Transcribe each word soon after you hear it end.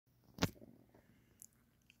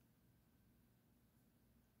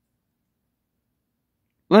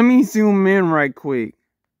Let me zoom in right quick.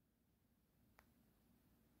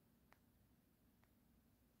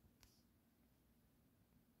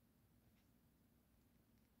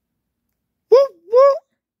 Whoop, whoop.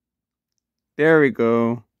 There we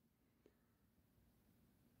go.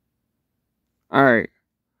 Alright.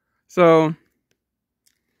 So,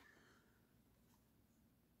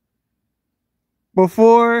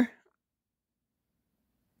 before,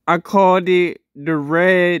 I called it the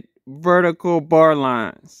red vertical bar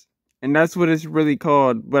lines. And that's what it's really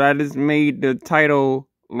called. But I just made the title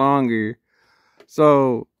longer.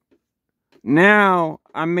 So, now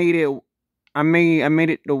I made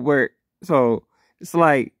it to work. So, it's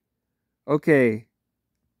like, okay,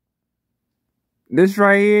 this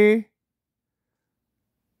right here,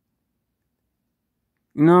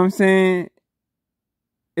 you know what I'm saying?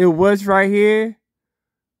 It was right here.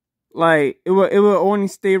 Like, it will only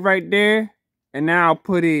stay right there. And now I'll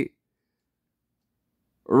put it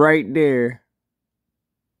right there.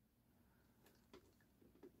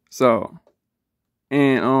 So,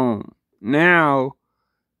 and now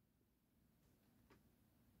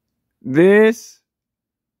this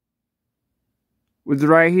was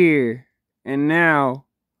right here. And now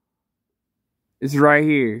it's right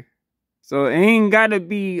here. So it ain't gotta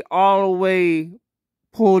be all the way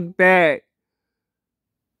pulled back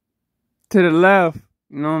to the left.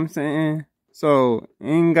 You know what I'm saying? So it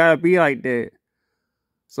ain't gotta be like that.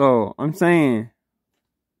 So I'm saying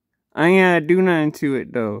I ain't gotta do nothing to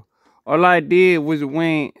it though. All I did was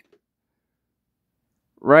went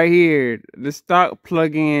right here, the stock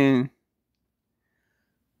plug-in,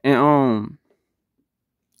 and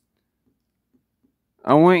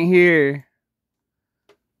I went here,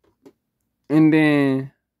 and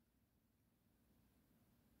then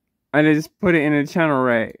I just put it in the channel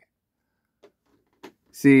rack.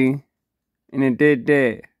 See? And it did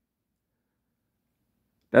that.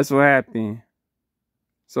 That's what happened.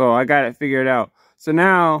 So I got it figured out. So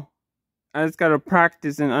now I just gotta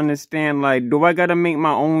practice and understand, like, do I gotta make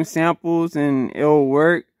my own samples and it'll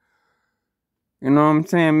work? You know what I'm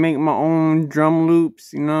saying? Make my own drum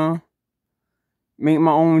loops, you know? Make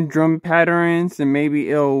my own drum patterns and maybe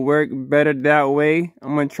it'll work better that way.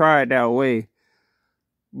 I'm gonna try it that way.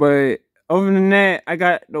 But other than that, I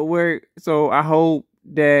got the work. So I hope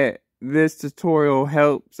that this tutorial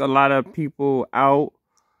helps a lot of people out.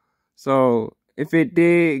 So if it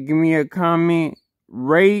did, give me a comment,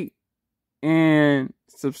 rate, and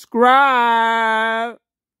subscribe.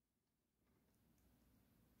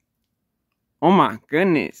 Oh my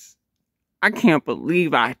goodness. I can't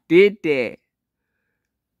believe I did that.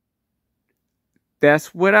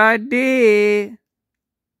 That's what I did.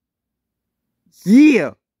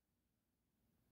 Yeah.